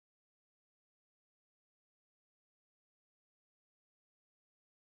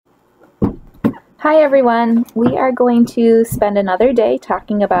Hi everyone! We are going to spend another day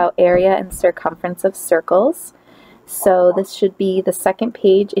talking about area and circumference of circles. So this should be the second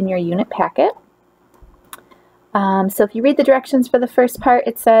page in your unit packet. So if you read the directions for the first part,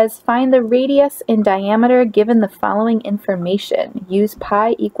 it says, find the radius and diameter given the following information. Use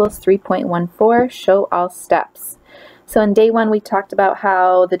pi equals 3.14, show all steps. So in day one, we talked about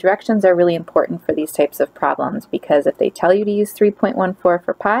how the directions are really important for these types of problems because if they tell you to use 3.14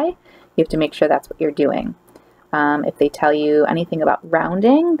 for pi, you have to make sure that's what you're doing. If they tell you anything about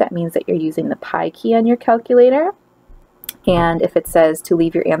rounding, that means that you're using the pi key on your calculator. And if it says to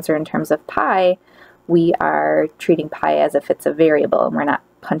leave your answer in terms of pi, we are treating pi as if it's a variable and we're not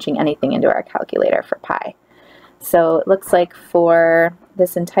punching anything into our calculator for pi. So it looks like for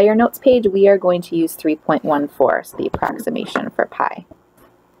this entire notes page, we are going to use 3.14, so the approximation for pi.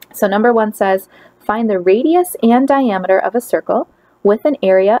 So number one says, find the radius and diameter of a circle with an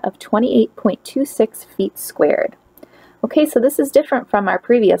area of 28.26 feet squared. Okay, so this is different from our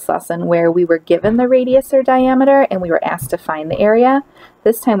previous lesson where we were given the radius or diameter and we were asked to find the area.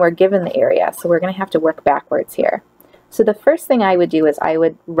 This time we're given the area, so we're going to have to work backwards here. So the first thing I would do is I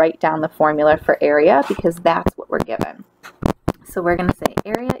would write down the formula for area because that's what we're given. So we're going to say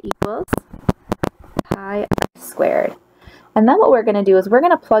area equals pi r squared. And then what we're going to do is we're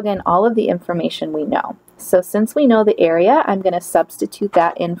going to plug in all of the information we know. So since we know the area, I'm going to substitute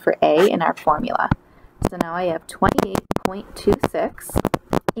that in for A in our formula. So now I have 28.26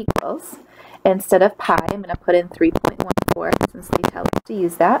 equals, instead of pi, I'm going to put in 3.14 since they tell us to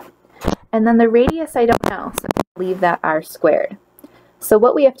use that. And then the radius I don't know, so I'm going to leave that r squared. So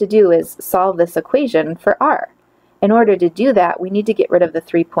what we have to do is solve this equation for r. In order to do that, we need to get rid of the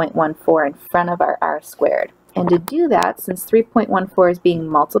 3.14 in front of our r squared. And to do that, since 3.14 is being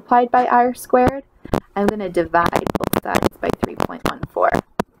multiplied by r squared, I'm going to divide both sides by 3.14.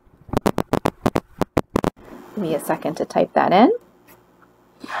 Give me a second to type that in.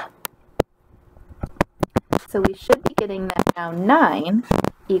 So we should be getting that now 9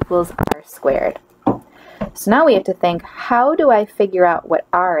 equals r squared. So now we have to think, how do I figure out what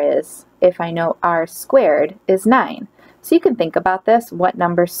r is if I know r squared is 9? So you can think about this, what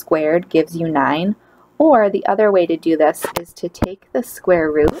number squared gives you 9? Or the other way to do this is to take the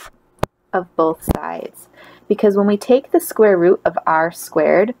square root of both sides. Because when we take the square root of r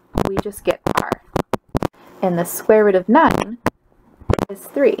squared, we just get r. And the square root of 9 is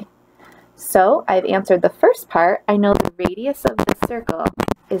 3. So I've answered the first part. I know the radius of the circle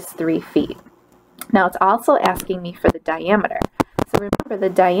is 3 feet. Now it's also asking me for the diameter. So remember, the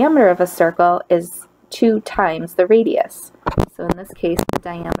diameter of a circle is 2 times the radius. So in this case, the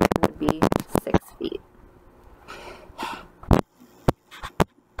diameter would be 6 feet.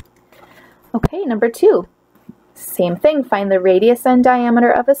 Okay, number 2. Same thing, find the radius and diameter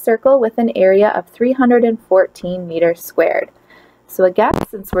of a circle with an area of 314 meters squared. So again,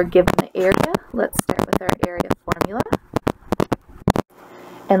 since we're given the area, let's start with our area formula.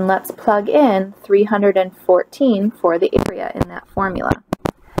 And let's plug in 314 for the area in that formula.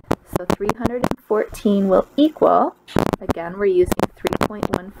 So 314 will equal, again, we're using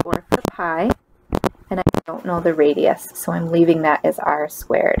 3.14 for pi, and I don't know the radius, so I'm leaving that as r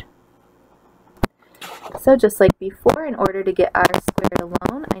squared. So just like before, in order to get r squared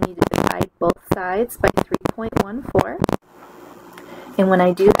alone, I need to divide both sides by 3.14. And when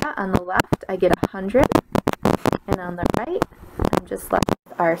I do that, on the left, I get 100. And on the right, I'm just left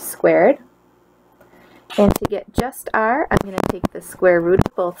with r squared. And to get just r, I'm going to take the square root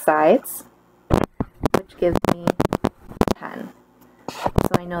of both sides, which gives me 10.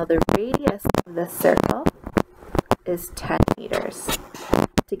 So I know the radius of this circle is 10 meters.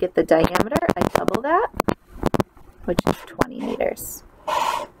 To get the diameter, I double that, which is 20 meters.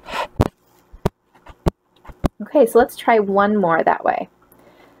 Okay, so let's try one more that way.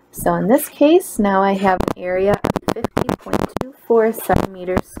 So in this case, now I have an area of 50.24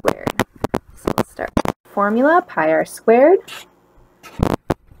 centimeters squared. So we'll start with the formula, pi r squared.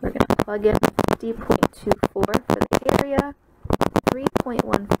 We're going to plug in 50.24 for the area,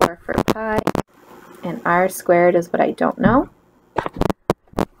 3.14 for pi, and r squared is what I don't know.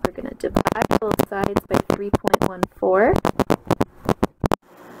 We're going to divide both sides by 3.14.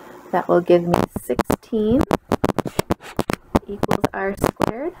 That will give me 16 equals r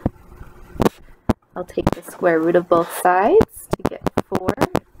squared. I'll take the square root of both sides to get 4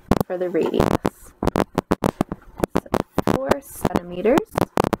 for the radius. So 4 centimeters.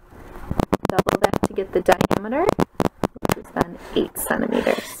 Double that to get the diameter, which is then 8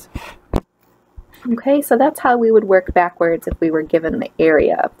 centimeters. Okay, so that's how we would work backwards if we were given the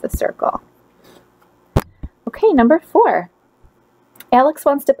area of the circle. Okay, number 4. Alex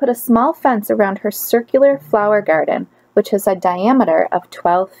wants to put a small fence around her circular flower garden, which has a diameter of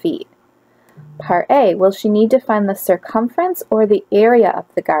 12 feet. Part A, will she need to find the circumference or the area of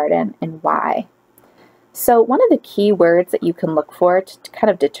the garden, and why? So one of the key words that you can look for to kind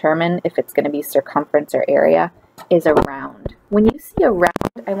of determine if it's going to be circumference or area is around. When you see around,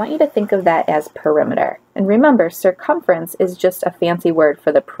 I want you to think of that as perimeter. And remember, circumference is just a fancy word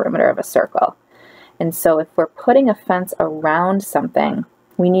for the perimeter of a circle. And so if we're putting a fence around something,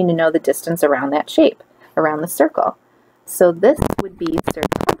 we need to know the distance around that shape, around the circle. So this would be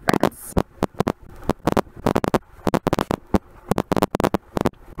circumference.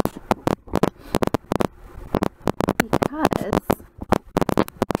 Because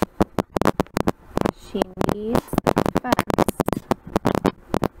she needs the fence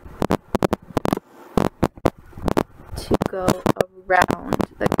to go around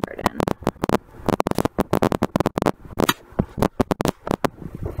the garden.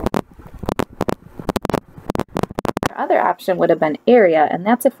 Our other option would have been area, and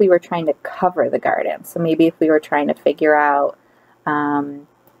that's if we were trying to cover the garden. So maybe if we were trying to figure out,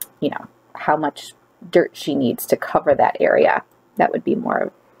 how much dirt she needs to cover that area, that would be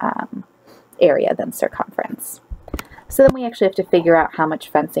more area than circumference. So then we actually have to figure out how much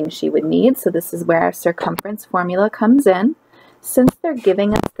fencing she would need. So this is where our circumference formula comes in. Since they're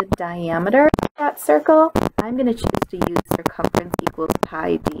giving us the diameter of that circle, I'm going to choose to use circumference equals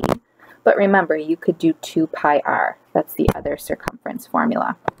pi d. But remember, you could do 2 pi r. That's the other circumference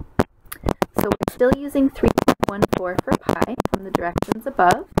formula. So we're still using 3.14 for pi from the directions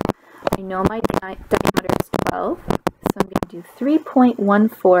above. I know my diameter is 12, so I'm going to do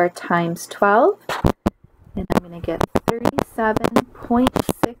 3.14 times 12, and I'm going to get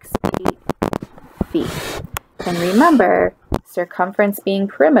 37.68 feet. And remember, circumference being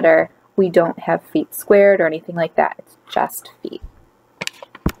perimeter, we don't have feet squared or anything like that. It's just feet.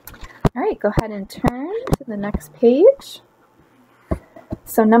 All right, go ahead and turn to the next page.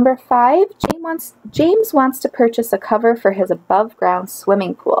 So number 5, James wants to purchase a cover for his above-ground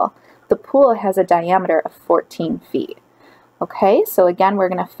swimming pool. The pool has a diameter of 14 feet. Okay, so again, we're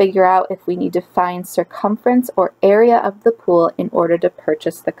going to figure out if we need to find circumference or area of the pool in order to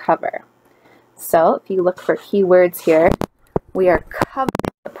purchase the cover. So if you look for keywords here, we are covering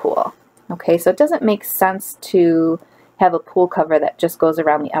the pool. Okay, so it doesn't make sense to have a pool cover that just goes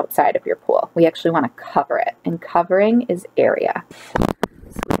around the outside of your pool. We actually want to cover it, and covering is area.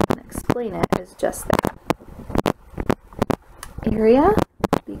 So we can explain it as just that. Area,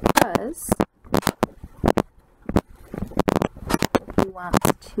 because he wants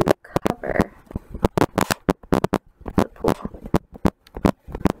to cover the pool.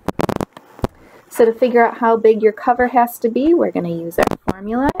 So to figure out how big your cover has to be, we're going to use our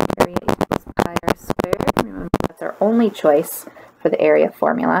formula, area equals pi r squared. Remember, that's our only choice for the area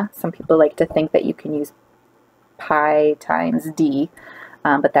formula. Some people like to think that you can use pi times d,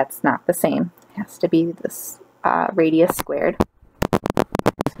 but that's not the same. It has to be this radius squared. And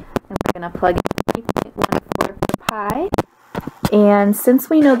we're going to plug in 3.14 for pi. And since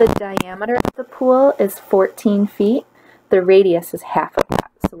we know the diameter of the pool is 14 feet, the radius is half of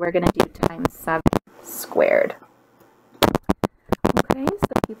that. So we're going to do times 7 squared. Okay, so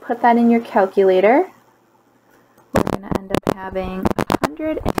if you put that in your calculator, we're going to end up having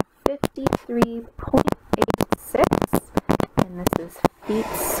 153.86, and this is feet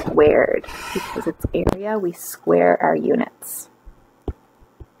squared. Because it's area, we square our units.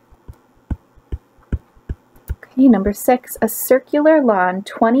 Okay, number 6, a circular lawn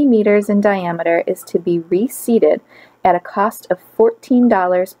 20 meters in diameter is to be reseeded at a cost of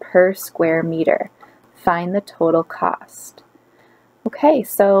 $14 per square meter. Find the total cost. Okay,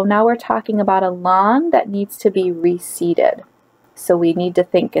 so now we're talking about a lawn that needs to be reseeded. So we need to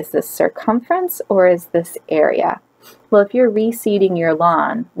think, is this circumference or is this area? Well, if you're reseeding your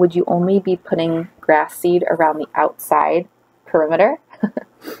lawn, would you only be putting grass seed around the outside perimeter?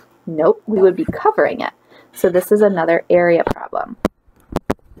 Nope, we would be covering it. So this is another area problem.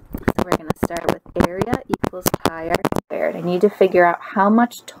 So we're going to start with area equals pi r squared. I need to figure out how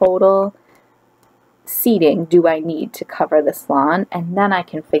much total seeding do I need to cover this lawn, and then I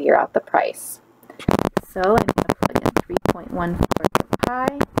can figure out the price. So I'm going to plug in 3.14 for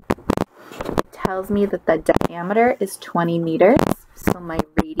pi. It tells me that the diameter is 20 meters, so my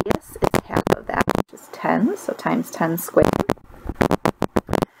radius is half of that, which is 10, so times 10 squared,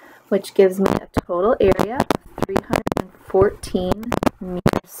 which gives me a total area of 314 meters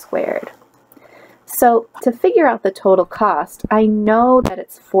squared. So to figure out the total cost, I know that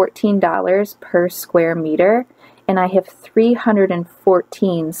it's $14 per square meter, and I have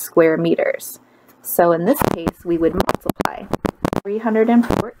 314 square meters. So in this case, we would multiply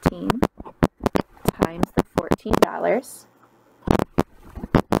 $314 times the $14,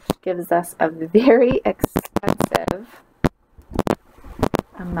 which gives us a very expensive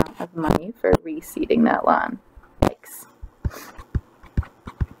amount of money for reseeding that lawn. Yikes.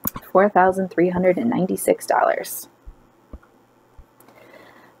 $4,396.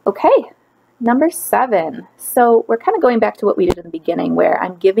 Okay, number 7. So we're kind of going back to what we did in the beginning where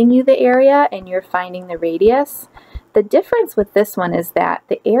I'm giving you the area and you're finding the radius. The difference with this one is that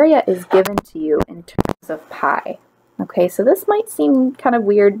the area is given to you in terms of pi. Okay, so this might seem kind of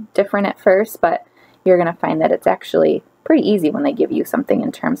weird, different at first, but you're going to find that it's actually pretty easy when they give you something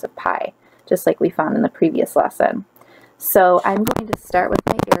in terms of pi, just like we found in the previous lesson. So I'm going to start with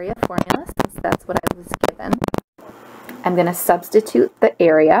my area formula since that's what I was given. I'm going to substitute the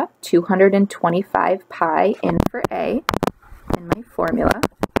area, 225 pi, in for A in my formula.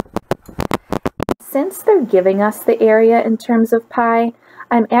 Since they're giving us the area in terms of pi,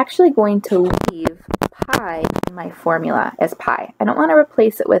 I'm actually going to leave pi in my formula as pi. I don't want to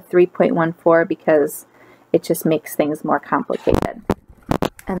replace it with 3.14 because it just makes things more complicated.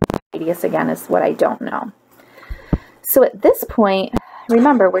 And the radius, again, is what I don't know. So at this point,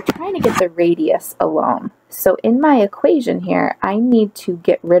 remember, we're trying to get the radius alone. So in my equation here, I need to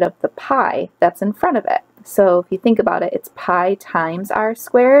get rid of the pi that's in front of it. So if you think about it, it's pi times r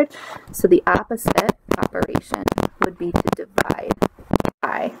squared. So the opposite operation would be to divide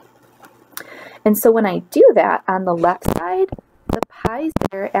pi. And so when I do that, on the left side, the pi's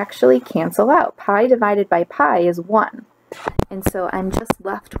there actually cancel out. Pi divided by pi is 1. And so I'm just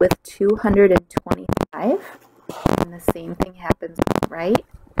left with 225. And the same thing happens on the right,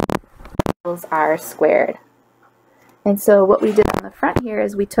 equals r squared. And so what we did on the front here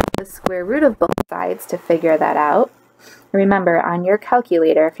is we took the square root of both sides to figure that out. Remember, on your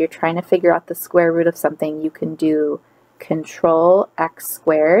calculator, if you're trying to figure out the square root of something, you can do control x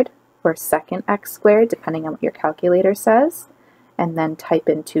squared or second x squared, depending on what your calculator says, and then type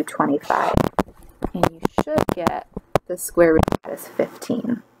in 225. And you should get the square root of that is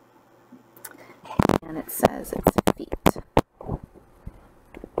 15. And it says it's feet. So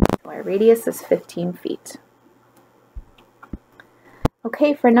our radius is 15 feet.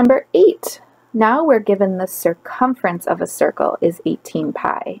 Okay, for number 8, now we're given the circumference of a circle is 18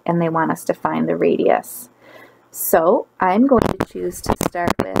 pi, and they want us to find the radius. So I'm going to choose to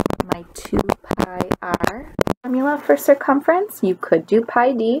start with my 2 pi r formula for circumference. You could do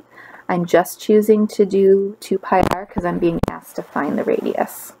pi d. I'm just choosing to do 2 pi r because I'm being asked to find the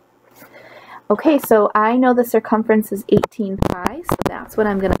radius. Okay, so I know the circumference is 18 pi, so that's what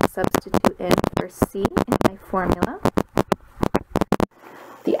I'm going to substitute in for C in my formula.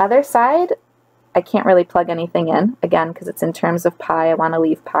 The other side, I can't really plug anything in, again, because it's in terms of pi. I want to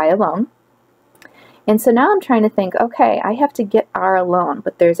leave pi alone. And so now I'm trying to think, okay, I have to get r alone,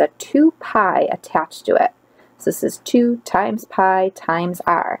 but there's a 2 pi attached to it. So this is 2 times pi times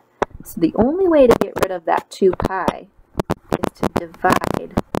r. So the only way to get rid of that 2 pi is to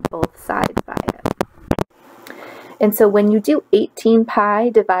divide both sides by it. And so when you do 18 pi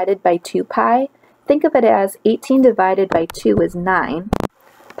divided by 2 pi, think of it as 18 divided by 2 is 9.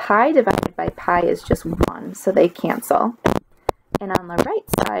 Pi divided by pi is just 1, so they cancel. And on the right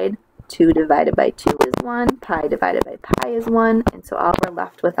side, 2 divided by 2 is 1, pi divided by pi is 1, and so all we're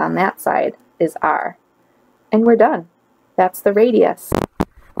left with on that side is r. And we're done. That's the radius.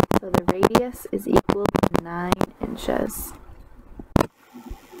 So the radius is equal to 9 inches.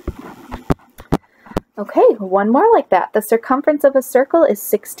 Okay, one more like that. The circumference of a circle is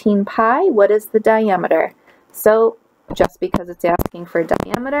 16 pi. What is the diameter? So just because it's asking for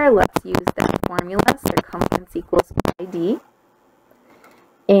diameter, let's use that formula, circumference equals pi d.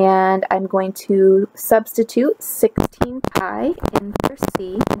 And I'm going to substitute 16 pi in for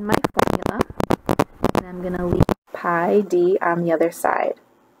C in my formula. And I'm going to leave pi d on the other side.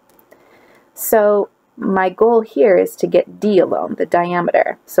 So my goal here is to get d alone, the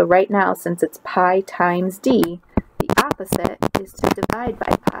diameter. So right now, since it's pi times d, the opposite is to divide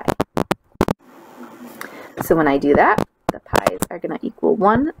by pi. So when I do that, the pi's are going to equal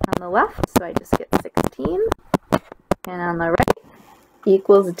 1 on the left, so I just get 16. And on the right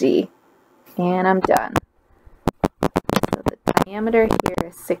equals d. And I'm done. So the diameter here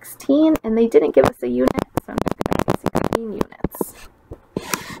is 16, and they didn't give us a unit, so I'm just going to say 16 units.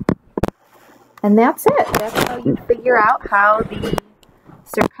 And that's it. That's how you figure out how the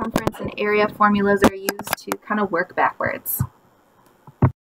circumference and area formulas are used to kind of work backwards.